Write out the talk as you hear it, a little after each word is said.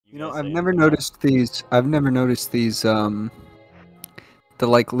You know, I've never noticed these. The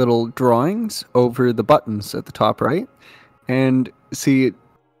like little drawings over the buttons at the top right, and see,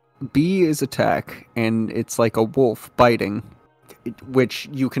 B is attack, and it's like a wolf biting, which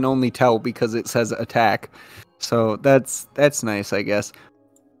you can only tell because it says attack. So that's nice, I guess.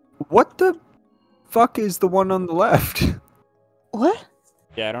 What the fuck is the one on the left? What?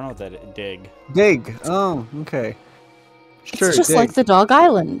 Yeah, I don't know what that is. Dig. Dig. Oh, okay. Sure, it's just dig. like the Dog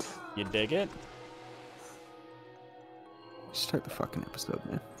Island. You dig it? Start the fucking episode,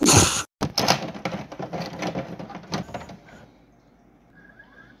 man.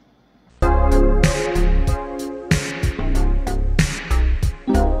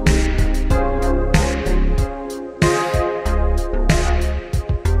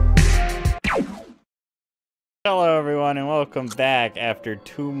 Hello everyone and welcome back after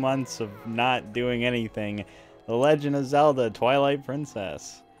 2 months of not doing anything. The Legend of Zelda Twilight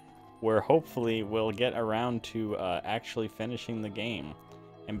Princess, where hopefully we'll get around to actually finishing the game.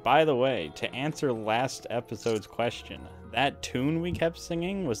 And by the way, to answer last episode's question, that tune we kept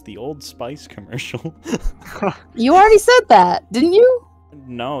singing was the Old Spice commercial. You already said that, didn't you?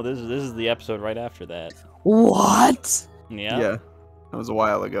 No, this is the episode right after that. What? Yeah. Yeah, that was a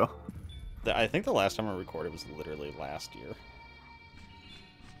while ago. I think the last time I recorded was literally last year.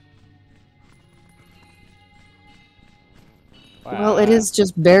 Wow. Well, it is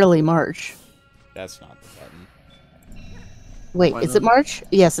just barely March. That's not the button. Wait, is it March?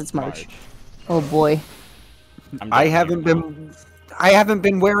 Yes, it's March. Oh boy. I haven't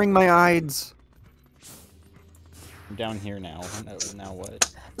been wearing my eyes. I'm down here now. Now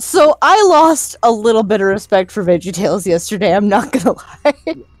what? So I lost a little bit of respect for VeggieTales yesterday, I'm not gonna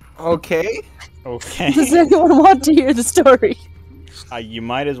lie. Okay. Okay. Does anyone want to hear the story? You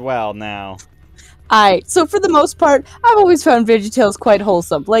might as well now. Alright, so for the most part, I've always found VeggieTales quite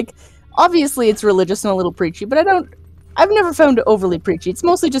wholesome. Like, obviously it's religious and a little preachy, but I've never found it overly preachy. It's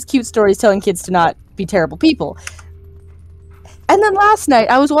mostly just cute stories telling kids to not be terrible people. And then last night,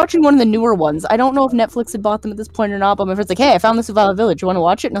 I was watching one of the newer ones. I don't know if Netflix had bought them at this point or not, but my friend's like, hey, I found this in Violet Village. You want to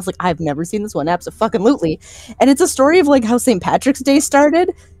watch it? And I was like, I've never seen this one. Abso-fucking-lutely. And it's a story of, like, how St. Patrick's Day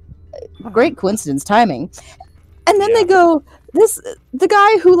started. Great coincidence timing. And then they go, the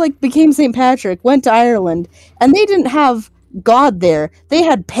guy who like became St. Patrick went to Ireland, and they didn't have God there. They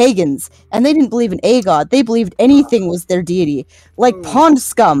had pagans, and they didn't believe in a god. They believed anything was their deity, like pond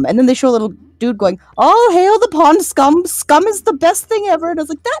scum. And then they show a little dude going, "All hail the pond scum! Scum is the best thing ever." And I was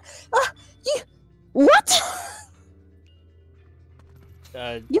like, what?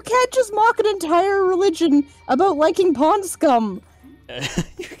 You can't just mock an entire religion about liking pond scum.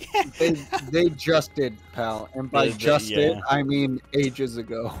 You can't. They just did, pal. And by did, I mean ages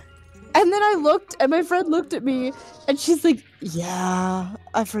ago. And then I looked, and my friend looked at me, and she's like, yeah,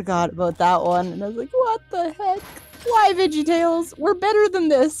 I forgot about that one. And I was like, what the heck? Why, VeggieTales? We're better than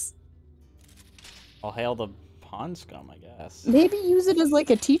this. I'll hail the pond scum, I guess. Maybe use it as like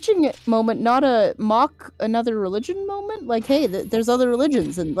a teaching moment, not a mock another religion moment. Like, hey, there's other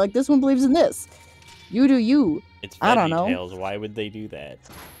religions, and like this one believes in this. You do you. It's I don't know. VeggieTales. Why would they do that?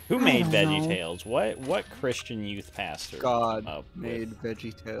 Who made VeggieTales? What Christian youth pastor? God made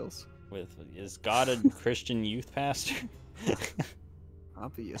VeggieTales. Is God a Christian youth pastor?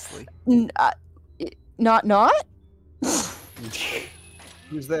 Obviously. Not?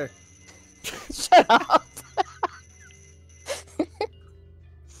 Who's there? Shut up.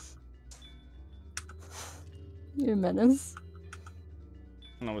 You're a menace.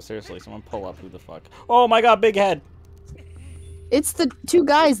 No, seriously, someone pull up. Who the fuck? Oh my god, big head! It's the two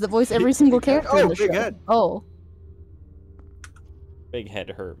guys that voice every single character in the show. Big head. Oh. Big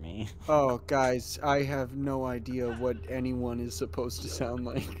head hurt me. Oh, guys, I have no idea what anyone is supposed to sound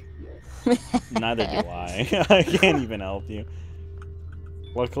like. Neither do I. I can't even help you.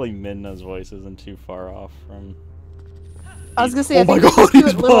 Luckily, Midna's voice isn't too far off from... I was gonna say, I think I just do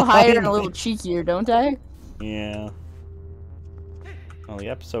it a little higher and a little cheekier, don't I? Yeah. Well, the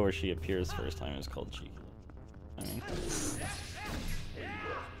episode where she appears first time is called Cheeky. I mean...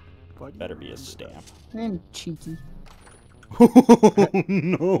 Better be a stamp. I'm cheeky. Oh,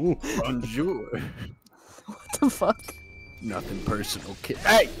 no! Bonjour. What the fuck? Nothing personal, kid.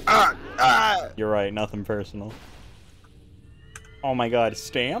 Hey! You're right, nothing personal. Oh my god,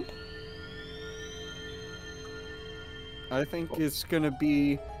 stamp? I think it's gonna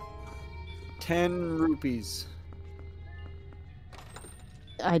be 10 rupees.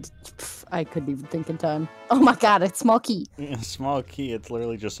 I couldn't even think in time. Oh my god, it's small key. Small key, it's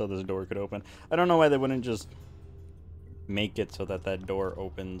literally just so this door could open. I don't know why they wouldn't just make it so that that door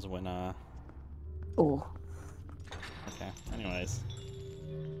opens when, Oh. Okay, anyways.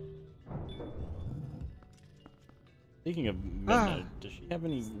 Speaking of Midna, does she have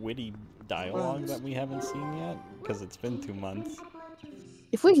any witty dialogue that we haven't seen yet? Because it's been 2 months.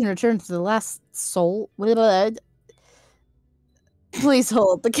 If we can return to the last soul... Please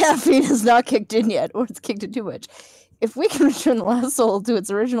hold. The caffeine has not kicked in yet, or it's kicked in too much. If we can return the last soul to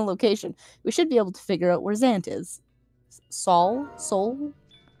its original location, we should be able to figure out where Zant is. Soul?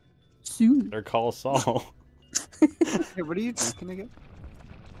 Soon. They're called Saul. Hey, what are you drinking again?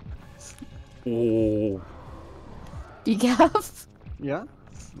 Oh. Decaf? Yeah?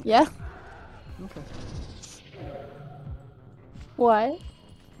 Yeah? Okay. Why?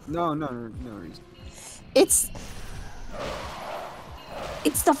 No reason. It's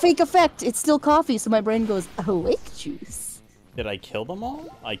the fake effect. It's still coffee, so my brain goes, awake juice. Did I kill them all?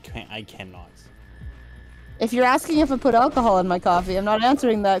 I cannot. If you're asking if I put alcohol in my coffee, I'm not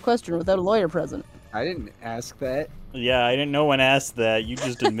answering that question without a lawyer present. I didn't ask that. Yeah, I didn't know when asked that. You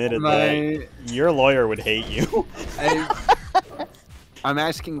just admitted that. Your lawyer would hate you. I'm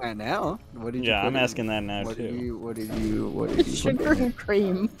asking that now. What did you? Yeah, I'm asking that now too. What did you? Sugar and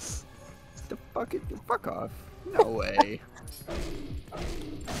cream. Fuck off. No way.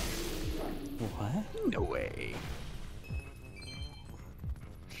 What? No way.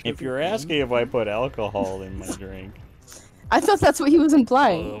 If you're asking if I put alcohol in my drink. I thought that's what he was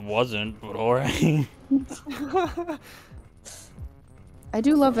implying. It wasn't, but alright. I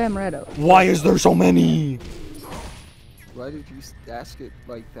do love amaretto. Why is there so many? Why did you ask it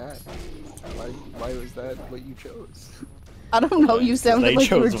like that? Why was that what you chose? I don't know. You sounded like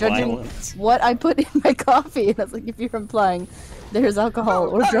you were judging violence. what I put in my coffee, and I was like, if you're implying there's alcohol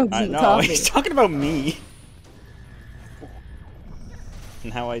or drugs in the coffee. He's talking about me.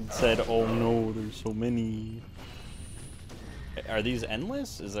 And how I said, "Oh no, there's so many." Are these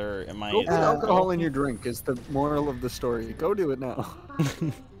endless? Is there? Am I? Go put alcohol in your drink. Is the moral of the story? Go do it now.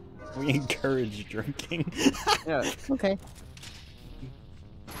 We encourage drinking. Yeah. Okay.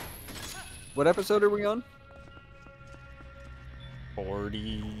 What episode are we on?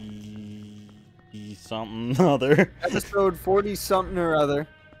 40 something other. Episode 40 something or other.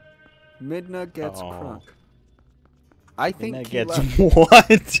 Midna gets crunk. I think Midna he gets left. what?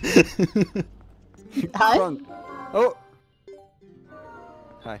 Hi? Crunk. Oh.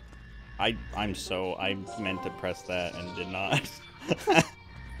 Hi. I meant to press that and did not.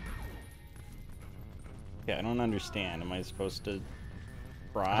 Yeah, I don't understand. Am I supposed to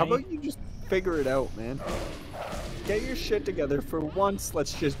try? How about you just figure it out, man? Get your shit together for once.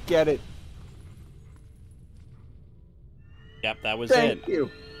 Let's just get it. Yep, that was Thank it.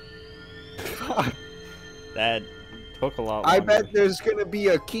 you. That took a lot longer. I bet there's gonna be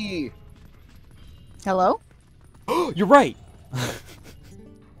a key. Hello? You're right.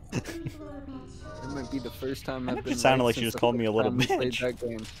 It might be the first time I've been. It sounded right like you since just called me a the little first time we bitch. played that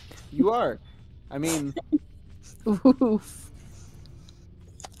game. You are. I mean, Oof.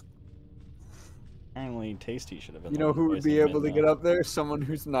 Apparently, Tasty should have been. you know who would be able to get up there? Someone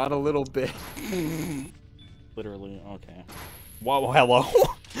who's not a little bit. Literally, okay. Whoa, hello.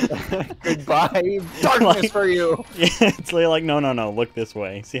 Goodbye, darkness for you. Yeah, it's like no, look this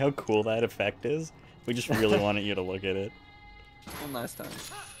way. See how cool that effect is? We just really wanted you to look at it. One last time.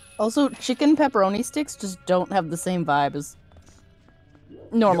 Also, chicken pepperoni sticks just don't have the same vibe as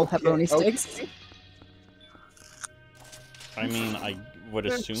normal pepperoni sticks. I mean, I would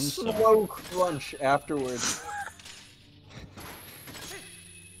assume so. Slow crunch afterwards.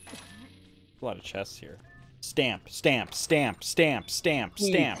 A lot of chests here. Stamp, stamp, stamp, stamp, stamp,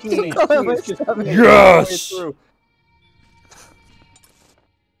 stamp, Please, stamp. please, just Yes!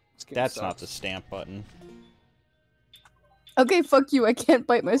 That's not the stamp button. Okay, fuck you. I can't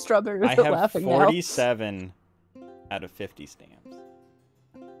bite my strawberry I without have laughing 47 out of 50 stamps.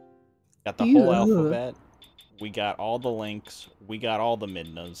 Got the whole alphabet. We got all the links. We got all the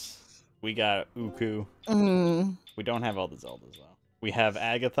Midnas. We got Uku. now. We don't have all the Zeldas, though. We have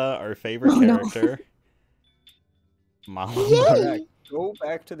Agatha, our favorite character. Mama. Yay! Go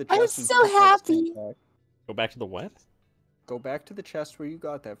back to the chest. I'm and so put that happy. stamp back. Go back to the what? Go back to the chest where you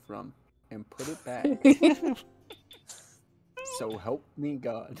got that from and put it back. So help me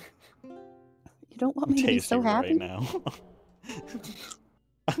God. You don't want me to be so Tasting happy? right now.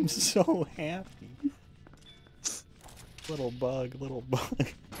 I'm so happy. Little bug, little bug.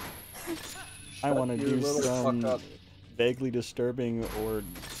 I want to your do little some fuck up. vaguely disturbing or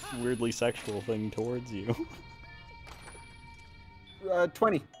weirdly sexual thing towards you.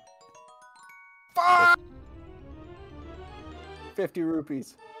 20. Fuck! 50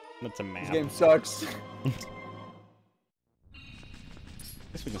 rupees. That's a map. This game sucks.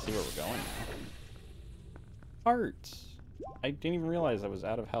 Guess we can see where we're going now. Hearts. I didn't even realize I was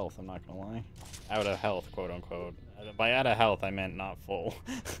out of health, I'm not gonna lie. Out of health, quote unquote. By out of health, I meant not full.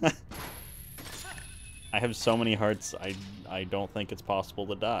 I have so many hearts, I don't think it's possible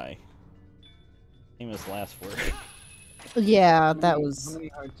to die. Famous last word. Yeah, that was... How many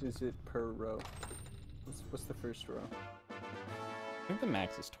hearts is it per row? What's the first row? I think the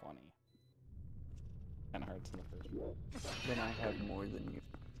max is 20. 10 hearts in the first row. Then I have more than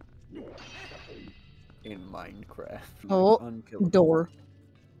you. In Minecraft. Oh, Unkillable. door.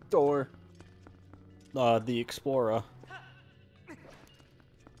 Door. The Explorer.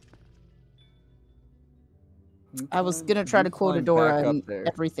 I was gonna try to quote a door and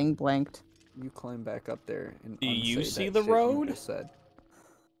everything blanked. You climb back up there and do you unsay see that the shit you road? just said.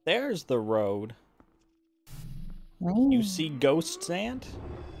 There's the road. Right. You see Ghost Sand?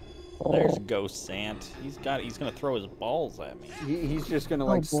 Oh. There's Ghost Sand. He's gonna throw his balls at me. He's just gonna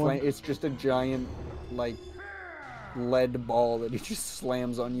like slam. It's just a giant like lead ball that he just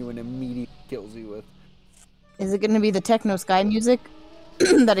slams on you and immediately kills you with. Is it gonna be the techno sky music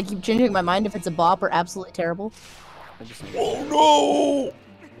that I keep changing my mind if it's a bop or absolutely terrible? Oh no!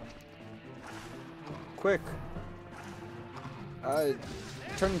 Quick!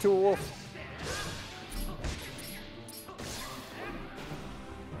 Turn into a wolf.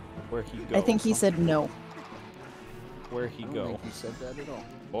 Where he go? I think he said no. Where he I don't go? think he said that at all.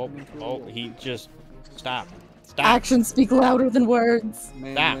 Oh, he just stop. Stop. Actions speak louder than words.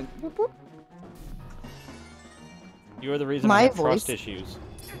 Man Stop. went, whoop, whoop. You are the reason My I have voice. trust issues.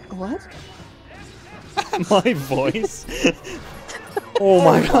 What? My voice. Oh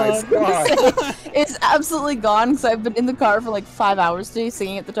my god. It's absolutely gone because I've been in the car for like 5 hours today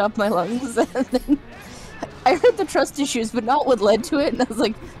singing at the top of my lungs, and then I heard the trust issues, but not what led to it, and I was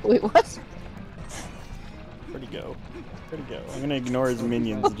like, wait, what? Where'd he go? Where'd he go? I'm gonna ignore his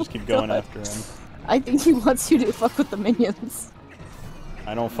minions and just keep going after him. I think he wants you to fuck with the minions.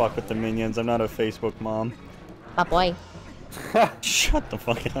 I don't fuck with the minions. I'm not a Facebook mom. Ah, boy. Shut the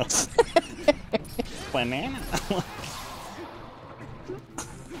fuck up. Banana.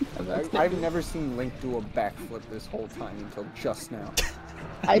 I've never seen Link do a backflip this whole time until just now.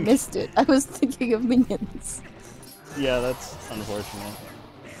 I missed it. I was thinking of minions. Yeah, that's unfortunate.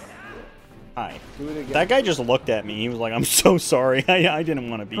 Hi. Do it again. That guy just looked at me. He was like, I'm so sorry. I didn't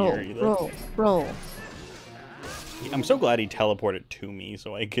want to be Roll, here either. roll. I'm so glad he teleported to me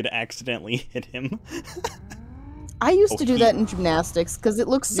so I could accidentally hit him. I used to do that in gymnastics because it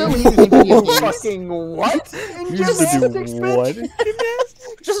looks so easy in video games. Fucking what? You used to do what?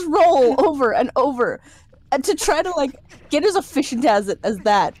 Just roll over and over, and to try to like get as efficient as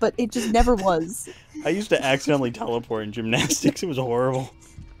that, but it just never was. I used to accidentally teleport in gymnastics. It was horrible.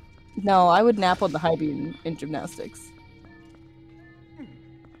 No, I would nap on the high beam in gymnastics.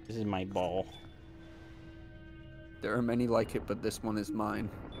 This is my ball. There are many like it, but this one is mine.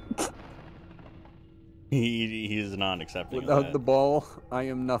 He is not accepting of Without that. the ball, I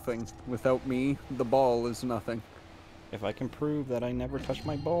am nothing. Without me, the ball is nothing. If I can prove that I never touched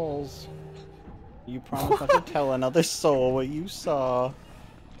my balls, you promise not to tell another soul what you saw.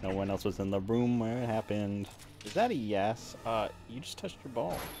 No one else was in the room where it happened. Is that a yes? You just touched your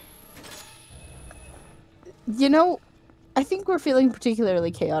ball. You know, I think we're feeling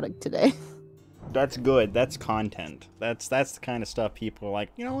particularly chaotic today. That's good. That's content. That's the kind of stuff people are like,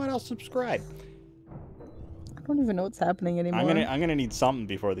 you know what, I'll subscribe. I don't even know what's happening anymore. I'm gonna need something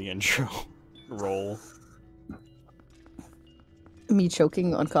before the intro roll. Me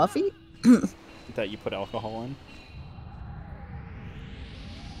choking on coffee? That you put alcohol in.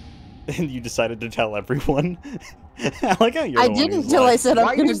 And you decided to tell everyone. I like how you're I the one didn't who's until like, I said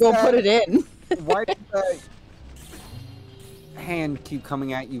I'm gonna go put it in. Why does that hand keep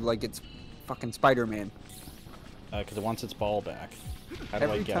coming at you like it's fucking Spider-Man? Because it wants its ball back. How do I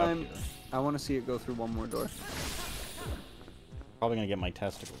Every get up time here? I want to see it go through one more door. Probably gonna get my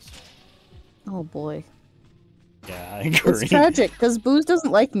testicles. Oh boy. Yeah, I agree. It's tragic, because Booze doesn't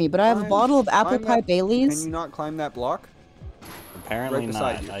like me, but I have a Climb- bottle of apple climb pie that- Baileys. Can you not climb that block? Apparently right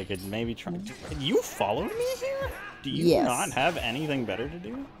beside not. you. I could maybe try. You followed me here? Do you Yes. not have anything better to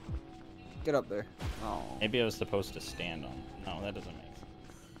do? Get up there. Oh. Maybe I was supposed to stand on. No, that doesn't make sense.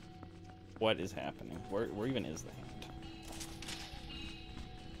 What is happening? Where even is the hand?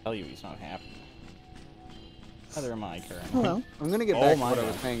 Tell you he's not happy. Neither am I currently. Hello. I'm gonna get Oh back to my what I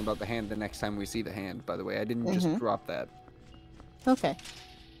was God. saying about the hand the next time we see the hand, by the way. I didn't just drop that. Okay.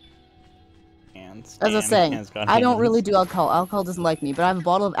 Hands. As I was Damn, saying, hands got I don't hands. really do alcohol. Alcohol doesn't like me, but I have a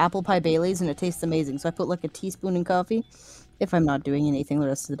bottle of apple pie Baileys and it tastes amazing. So I put like a teaspoon in coffee if I'm not doing anything the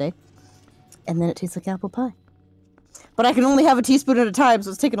rest of the day. And then it tastes like apple pie. But I can only have a teaspoon at a time, so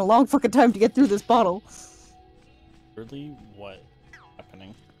it's taking a long fucking time to get through this bottle. Literally, what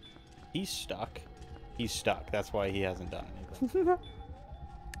happening? He's stuck. He's stuck. That's why he hasn't done anything.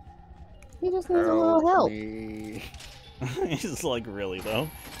 He just needs a little help. Me. He's like, really though?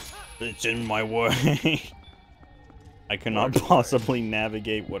 It's in my way. I cannot possibly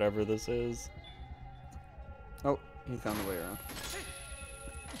navigate whatever this is. Oh, he found a way around.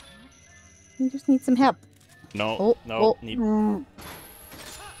 He just needs some help. No, Oh, no. oh.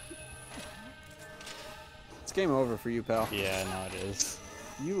 It's game over for you, pal. Yeah, no, it is.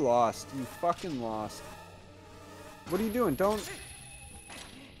 You lost. You fucking lost. What are you doing? Don't...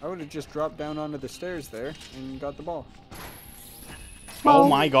 I would have just dropped down onto the stairs there and got the ball. Oh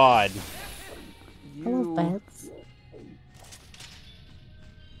my god. Hello, Bats.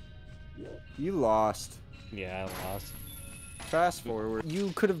 You lost. Yeah, I lost. Fast forward.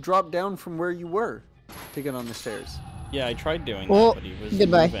 You could have dropped down from where you were to get on the stairs. Yeah, I tried doing Well, that, but he was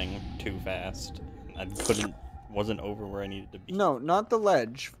goodbye. moving too fast. I wasn't over where I needed to be. No, not the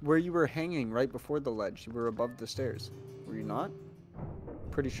ledge. Where you were hanging right before the ledge. You were above the stairs. Were you not?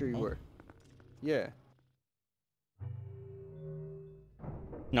 Pretty sure you were. Yeah.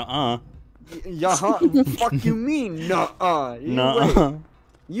 Nuh-uh. Yeah, fuck you mean? Nuh-uh. Nuh-uh.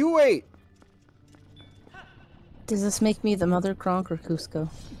 You wait. Does this make me the mother Kronk or Cusco?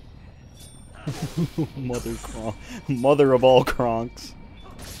 Mother of all Kronks.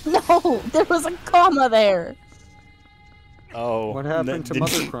 No, there was a comma there. Oh. What happened to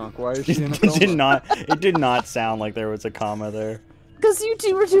Mother Kronk? Why is she in a coma? It did not sound like there was a comma there. Because you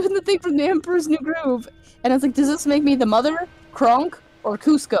two were doing the thing from the Emperor's New Groove. And I was like, does this make me the mother, Kronk, or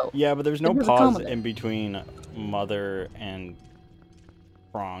Cusco? Yeah, but there's no There's a pause comma there. in between Mother and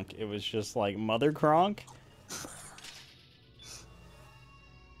Kronk. It was just like, Mother Kronk?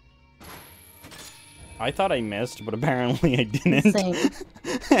 I thought I missed, but apparently I didn't. Same.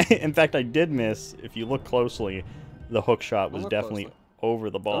 In fact, I did miss. If you look closely, the hook shot was Look definitely closely. over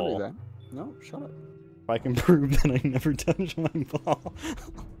the Don't ball. do that. No, shut up. If I can prove that I never touched my ball.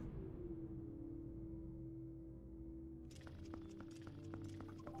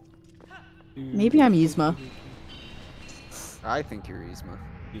 Maybe I'm Yzma. I think you're Yzma.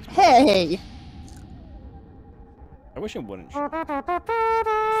 Hey! I wish it wouldn't. I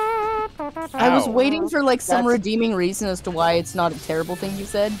was Ow. waiting for like some That's- redeeming reason as to why it's not a terrible thing you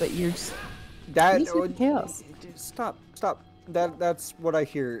said, but you're just... That These are chaos. Stop. That's what I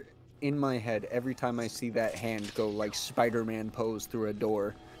hear in my head every time I see that hand go like Spider-Man pose through a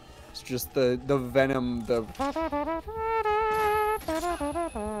door. It's just the venom, the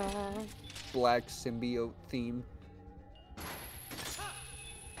black symbiote theme.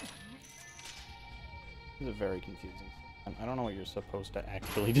 This is very confusing. I don't know what you're supposed to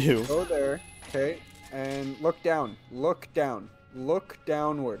actually do. Go there, okay, and look down. Look down. Look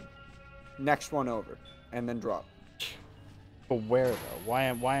downward. Next one over, and then drop. But where though? Why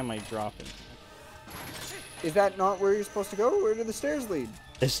am I dropping? Is that not where you're supposed to go? Where do the stairs lead?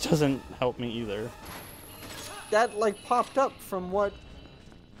 This doesn't help me either. That like popped up from what?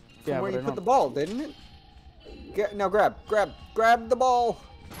 From Yeah, where but you I put the don't- ball, didn't it? Now grab the ball.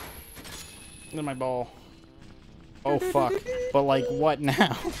 Look at my ball. Oh fuck. But like what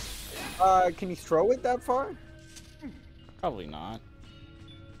now? Can you throw it that far? Probably not.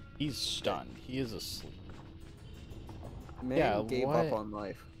 He's stunned. He is asleep. Man Yeah, gave what? up on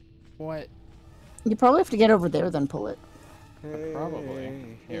life. What? You probably have to get over there, then pull it.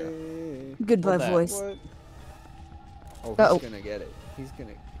 Probably. Here. Hey, Goodbye, that. voice. what? Oh, he's Uh-oh. gonna get it. He's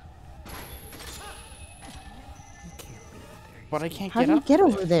gonna. But I can't How get do you up get there.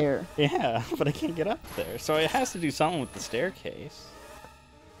 over there? Yeah, but I can't get up there. So it has to do something with the staircase.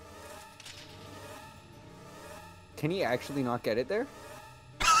 Can he actually not get it there?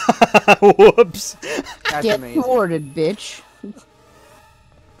 Whoops. That's Get amazing. thwarted, bitch.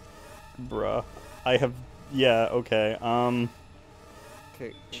 Bruh. I have... Yeah, okay.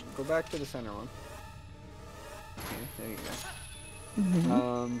 Okay, go back to the center one. Okay, there you Mhm.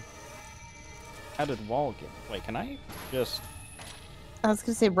 go. How did Wall get... Wait, can I just... I was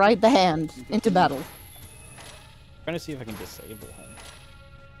gonna say, ride the hand into battle. I'm trying to see if I can disable him.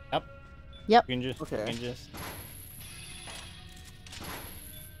 Yep. Yep. You can just... Okay. You can just...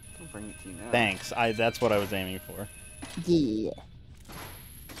 I'll bring it to you now. Thanks. That's what I was aiming for. Yeah.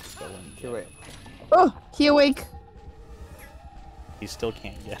 Go and Okay, get wait. it. Oh, he awake. He still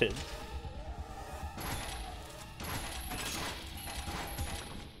can't get it.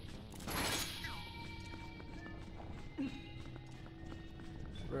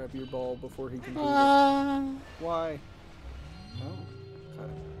 Grab your ball before he can do it. Why? Oh.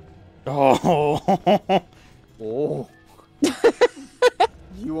 Okay. Oh. Oh.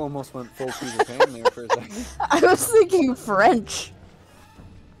 You almost went full Peter Pan there for a second. I was thinking French.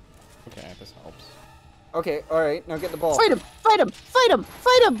 Okay, this helps. Okay, alright, now get the ball. Fight him! Fight him! Fight him!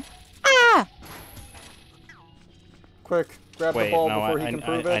 Fight him! Ah! Quick, grab the ball before he can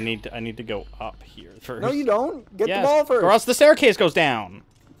prove it. I need to go up here first. No, you don't. Get the ball first. Or else the staircase goes down.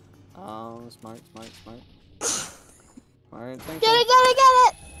 Oh, smart. Alright, thinking. Get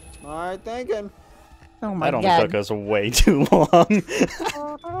it! Smart thinking. Oh my god. That only took us way too long.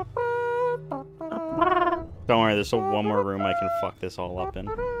 Don't worry, there's one more room I can fuck this all up in.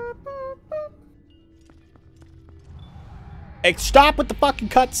 Hey, stop with the fucking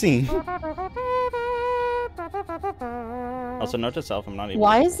cutscene! Also, note to self, I'm not even...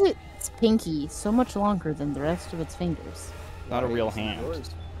 Why is its pinky so much longer than the rest of its fingers? Not a real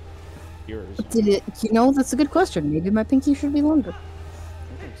hand. Yours. Did it? You know, that's a good question. Maybe my pinky should be longer.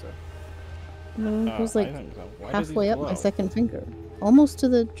 I think so. No, it goes like so. halfway up my second finger, almost to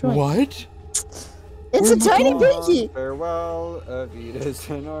the joint. What? It's a tiny pinky. Farewell, Avidas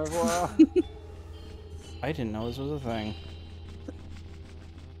and au revoir. I didn't know this was a thing.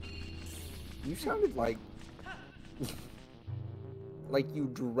 You sounded like you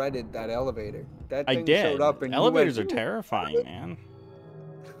dreaded that elevator. That thing showed up and elevators you are went, terrifying, man.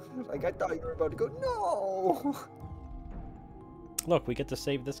 Like I thought you were about to go. No. Look, we get to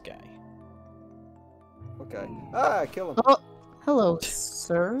save this guy. Okay. Ah, kill him. Oh, hello,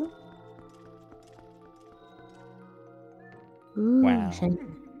 sir. Ooh, Wow. shiny.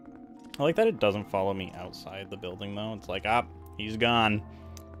 I like that it doesn't follow me outside the building, though. It's like, he's gone.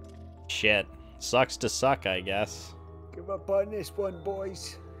 Shit. Sucks to suck, I guess. Give up on this one,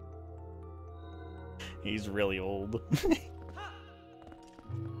 boys. He's really old.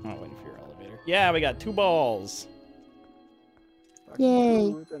 I'm waiting for your elevator. Yeah, we got 2 balls. Yay.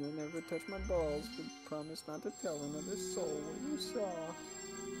 And I never touch my balls, but promise not to tell another soul what you saw.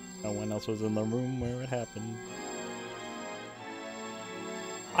 No one else was in the room where it happened.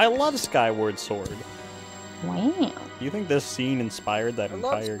 I love Skyward Sword. Wow. Do you think this scene inspired that I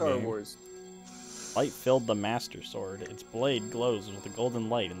love entire Star game? Wars. Light filled the Master Sword. Its blade glows with a golden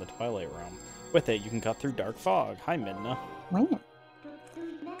light in the Twilight Realm. With it, you can cut through dark fog. Hi, Midna. Wow.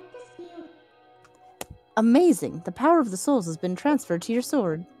 Amazing. The power of the souls has been transferred to your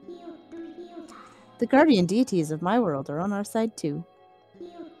sword. The guardian deities of my world are on our side too.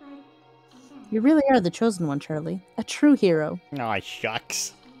 You really are the chosen one, Charlie. A true hero. Aw,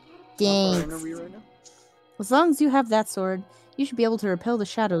 shucks. How far in are Thanks. we right now? As long as you have that sword, you should be able to repel the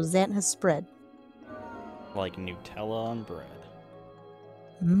shadows Zant has spread. Like Nutella on bread.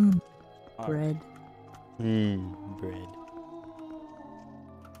 Mmm, Ah, bread. bread.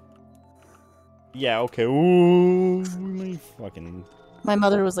 Yeah, okay. Ooh, my fucking... My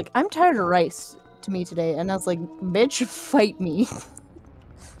mother was like, I'm tired of rice to me today. And I was like, bitch, fight me.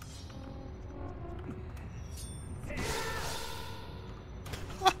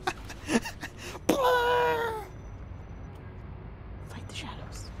 Fight the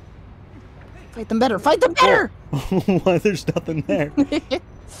shadows. Fight them better. Fight them better! Why, there's nothing there.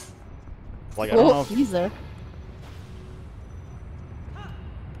 Like, I don't know Oh, if... he's there.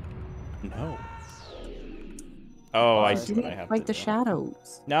 No. Oh, I I see what I didn't have fight to the do.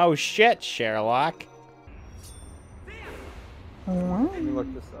 shadows. No shit, Sherlock. Let me look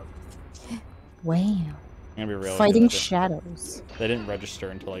this up. Wow. I'm gonna be real. Fighting good. shadows. They didn't register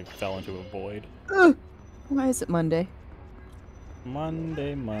until I fell into a void. Ugh. Why is it Monday?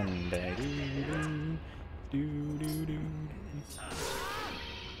 Monday, Monday. Doo-doo-doo.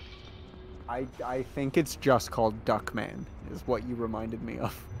 I think it's just called Duckman, is what you reminded me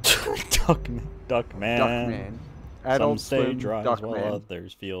of. Duckman. Duckman. Some Adult stay Swim dry while Duckman.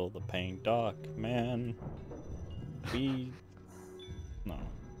 others feel the pain. Duckman. We... No.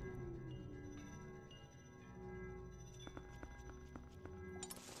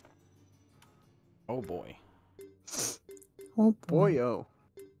 Oh boy. Oh Boy, oh.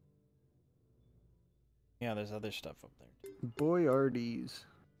 Yeah, there's other stuff up there. Boyardies.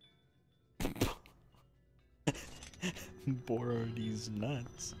 Borardy's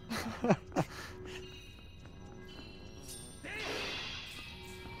nuts. Yeah,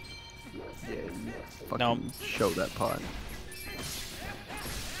 you fucking No. show that pot.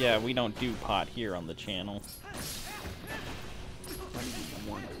 Yeah, we don't do pot here on the channel.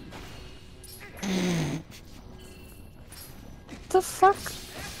 The fuck?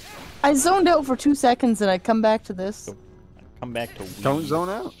 I zoned out for 2 seconds and I come back to this. Come back to Don't weed. zone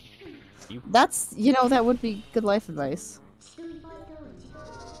out. That's, you know, that would be good life advice.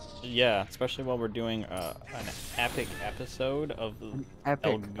 Yeah, especially while we're doing an epic episode of An El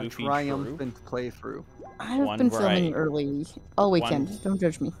epic, a Goofy triumphant playthrough. I've One been where filming early all weekend. Don't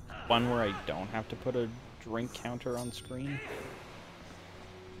judge me. One where I don't have to put a drink counter on screen.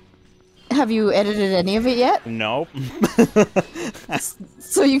 Have you edited any of it yet? Nope.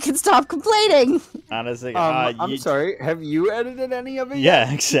 So you can stop complaining. Honestly, I'm sorry. Have you edited any of it? Yeah,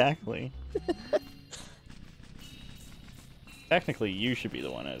 yet? exactly. Technically, you should be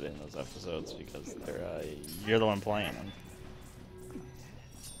the one editing those episodes because they're you're the one playing them.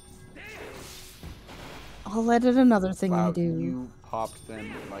 I'll edit another thing Wow, I do. you popped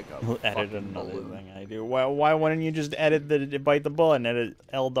them like a We'll edit fucking another balloon. thing I do. Why wouldn't you just edit the Bite the Bullet and edit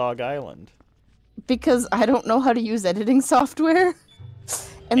L Dog Island? Because I don't know how to use editing software.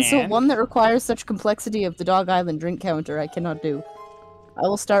 And so And? one that requires such complexity of the Dog Island drink counter I cannot do. I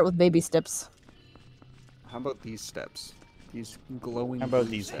will start with baby steps. How about these steps? These glowing. How about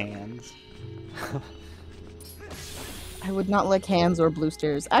blue these steps? hands? I would not like hands or blue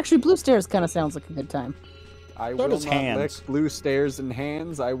stairs. Actually, blue stairs kind of sounds like a good time. I So will does not hands. lick blue stairs and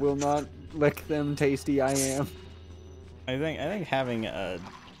hands. I will not lick them. Tasty I am. I think having a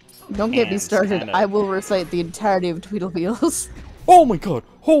Don't get me Hands, started. kinda. I will recite the entirety of Tweedlebeals. Oh my god!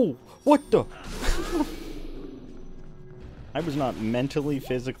 Oh, what the? I was not mentally,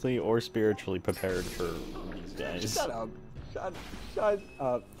 physically, or spiritually prepared for these guys. Shut up. Shut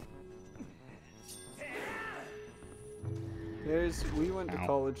up. We went to Ow.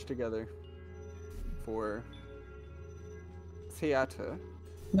 college together for theater.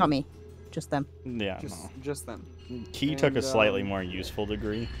 Not me. Just them. Yeah, Just them. no. Key took a and, slightly more useful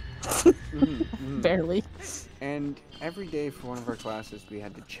degree. Barely. And every day for one of our classes, we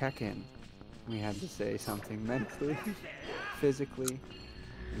had to check in. We had to say something mentally, physically,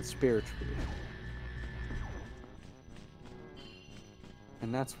 and spiritually.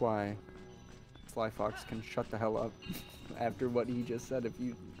 And that's why Sly Fox can shut the hell up after what he just said a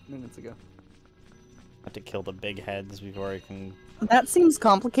few minutes ago. I have to kill the big heads before I can. That seems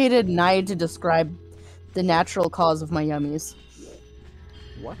complicated, and I had to describe the natural cause of my yummies.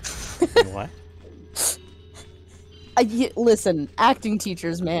 What? What? Listen, acting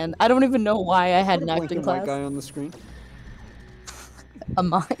teachers, man. I don't even know why I had Put an a acting blinking white class. guy on the screen. A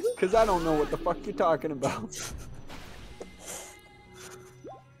mime? Because I don't know what the fuck you're talking about.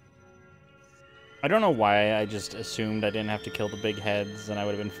 I don't know why I just assumed I didn't have to kill the big heads and I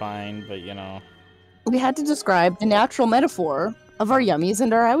would have been fine, but you know. We had to describe the natural metaphor of our yummies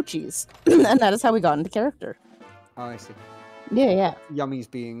and our ouchies. And that is how we got into character. Oh, I see. Yeah. Yummies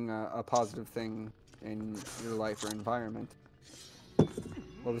being a positive thing in your life or environment.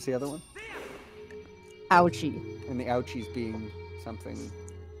 What was the other one? Ouchie. And the ouchies being something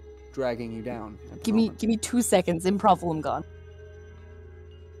dragging you down. At the Give me moment. 2 seconds. Improv will gone.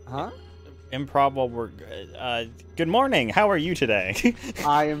 Huh? Improv while we're. Good morning. How are you today?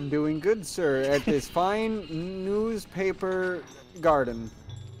 I am doing good, sir, at this fine newspaper garden.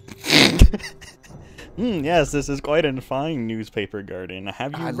 Yes, this is quite a fine newspaper garden.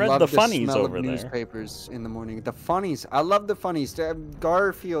 Have you I read love the the funnies smell over of there? newspapers in the morning. The funnies. I love the funnies.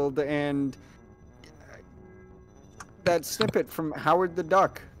 Garfield and that snippet from Howard the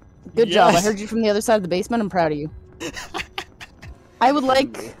Duck. Good job. I Yes. heard you from the other side of the basement. I'm proud of you. I would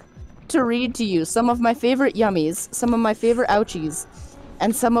like to read to you some of my favorite yummies, some of my favorite ouchies,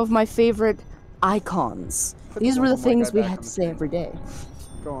 and some of my favorite icons. Put These the were the blinking white things guy we back had on to the say every day.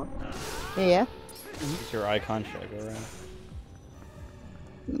 Go on. Yeah. It's your icon should go around.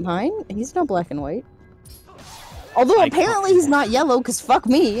 Mine? He's not black and white. Although Icon. apparently he's not yellow, because fuck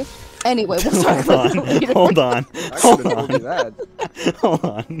me. Anyway, we'll talk about that later. Hold on. I Hold could have told you on. that. Hold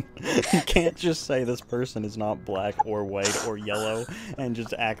on. You can't just say this person is not black or white or yellow and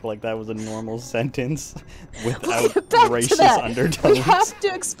just act like that was a normal sentence without Back to racist that. undertones. We have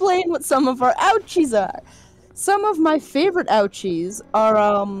to explain what some of our ouchies are. Some of my favorite ouchies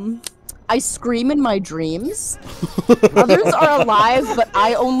are, I scream in my dreams. Others are alive, but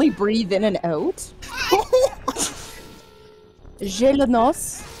I only breathe in and out. J'ai le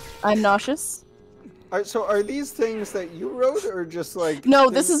nos. I'm nauseous. So are these things that you wrote, or just like? No,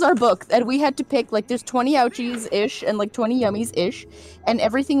 this is our book, and we had to pick, like, there's 20 ouchies-ish and, like, 20 yummies-ish, and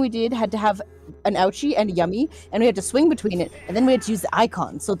everything we did had to have an ouchie and a yummy, and we had to swing between it, and then we had to use the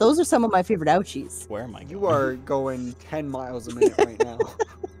icon. So those are some of my favorite ouchies. Where am I going? You are going 10 miles a minute right now.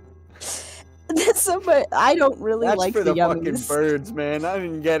 But I don't really That's like for the the fucking yummies. birds, man. I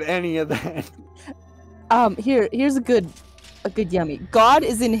didn't get any of that. Here's a good yummy. God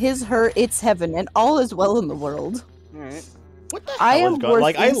is in his, her, its heaven, and all is well in the world. All right. What the I hell am is going? worth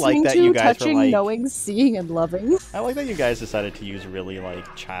Like, I like listening that to, you guys were touching, like. knowing, seeing, and loving. I like that you guys decided to use really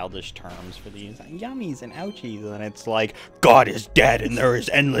like childish terms for these yummies and ouchies, and it's like God is dead and there is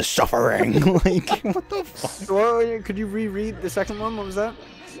endless suffering. Like, what the fuck? Well, could you reread the second one? What was that?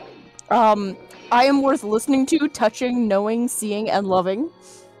 I am worth listening to, touching, knowing, seeing, and loving.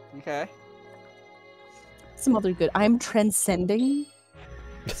 Okay. Some other good. I'm transcending.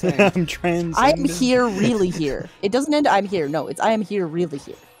 I'm transcending. I'm here, really here. It doesn't end I'm here. No, it's I am here, really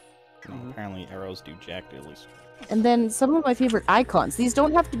here. No, apparently arrows do jack at least. And then some of my favorite icons. These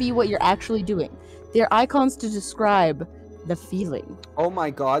don't have to be what you're actually doing. They're icons to describe the feeling. Oh my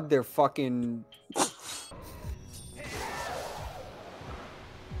god, they're fucking...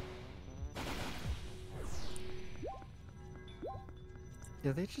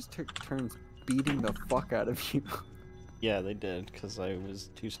 Yeah, they just took turns beating the fuck out of you. Yeah, they did, because I was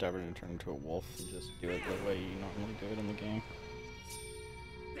too stubborn to turn into a wolf and just do it the way you normally do it in the game.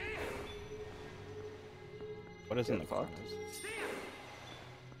 What is in the fucked. corners?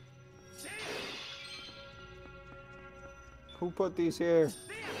 Who put these here?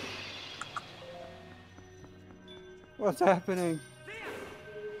 What's happening?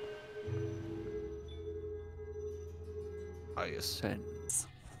 I ascend.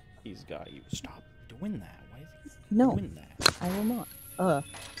 He's got you. Stop doing that. Why is he No, doing that? I will not.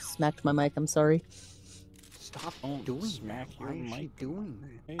 Smacked my mic, I'm sorry. Stop Don't doing smack that. your Why is she mic. doing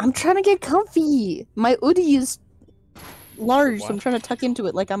that? I'm trying to get comfy. My hoodie is large, so I'm What? trying to tuck into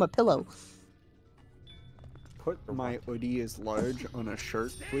it like I'm a pillow. Put my hoodie as large on a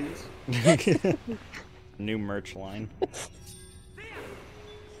shirt, please. New merch line.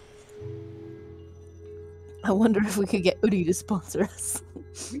 I wonder if we could get Udi to sponsor us.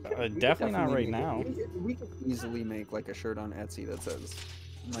 Definitely not right make now. We could easily make like a shirt on Etsy that says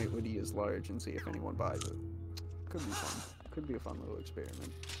 "My hoodie is large" and see if anyone buys it. Could be fun. Could be a fun little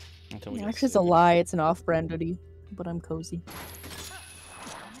experiment. Until we get Actually, it's a sued. lie. It's an off-brand hoodie, but I'm cozy.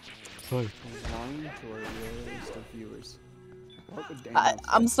 Lying to our list of viewers. What would Dan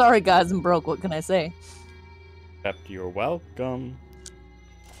I'm sorry, guys. I'm broke. What can I say? Except you're welcome.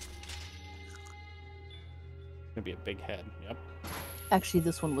 Gonna be a big head. Yep. Actually,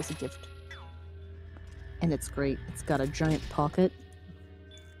 this one was a gift. And it's great. It's got a giant pocket.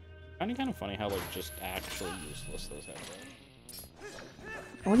 Kind of funny how like just actually useless those heads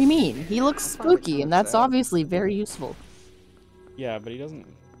are. What do you mean? He looks I found it spooky, kinda and that's sad. obviously very useful. Yeah, but he's not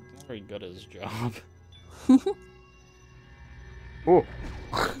very good at his job. Oh.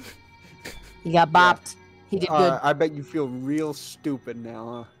 He got bopped. He did good. I bet you feel real stupid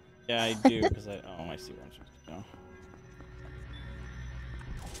now, Yeah, I do, because I see where I'm supposed to go.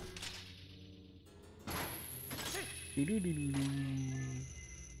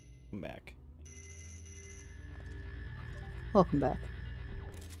 I'm back. Welcome back.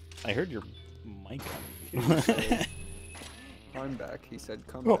 I heard your mic on. huh? I'm back. He said,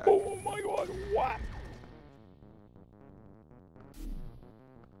 "Come back." Oh my god, what?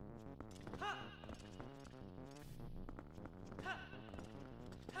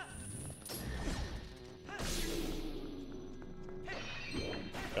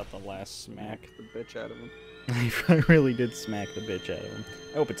 Got the last smack. The bitch out of him. I really did smack the bitch out of him.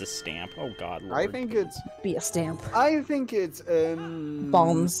 I hope it's a stamp. Oh god, Lord. I think it's Be a stamp. bombs.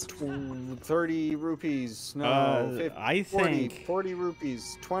 Bombs. 30 rupees. No, 50, I 40, think 40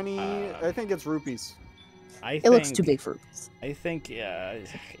 rupees. 20. I think it's rupees. I It looks too big for us. I think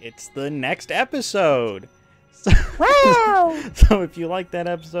it's the next episode. Wow! So if you like that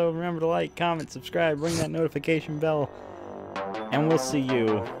episode, remember to like, comment, subscribe, ring that notification bell, and we'll see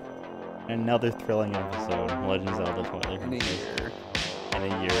you in another thrilling episode of Legend of Zelda Twilight In a Princess year. in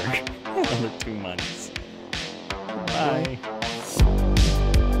a year. Another 2 months. Bye.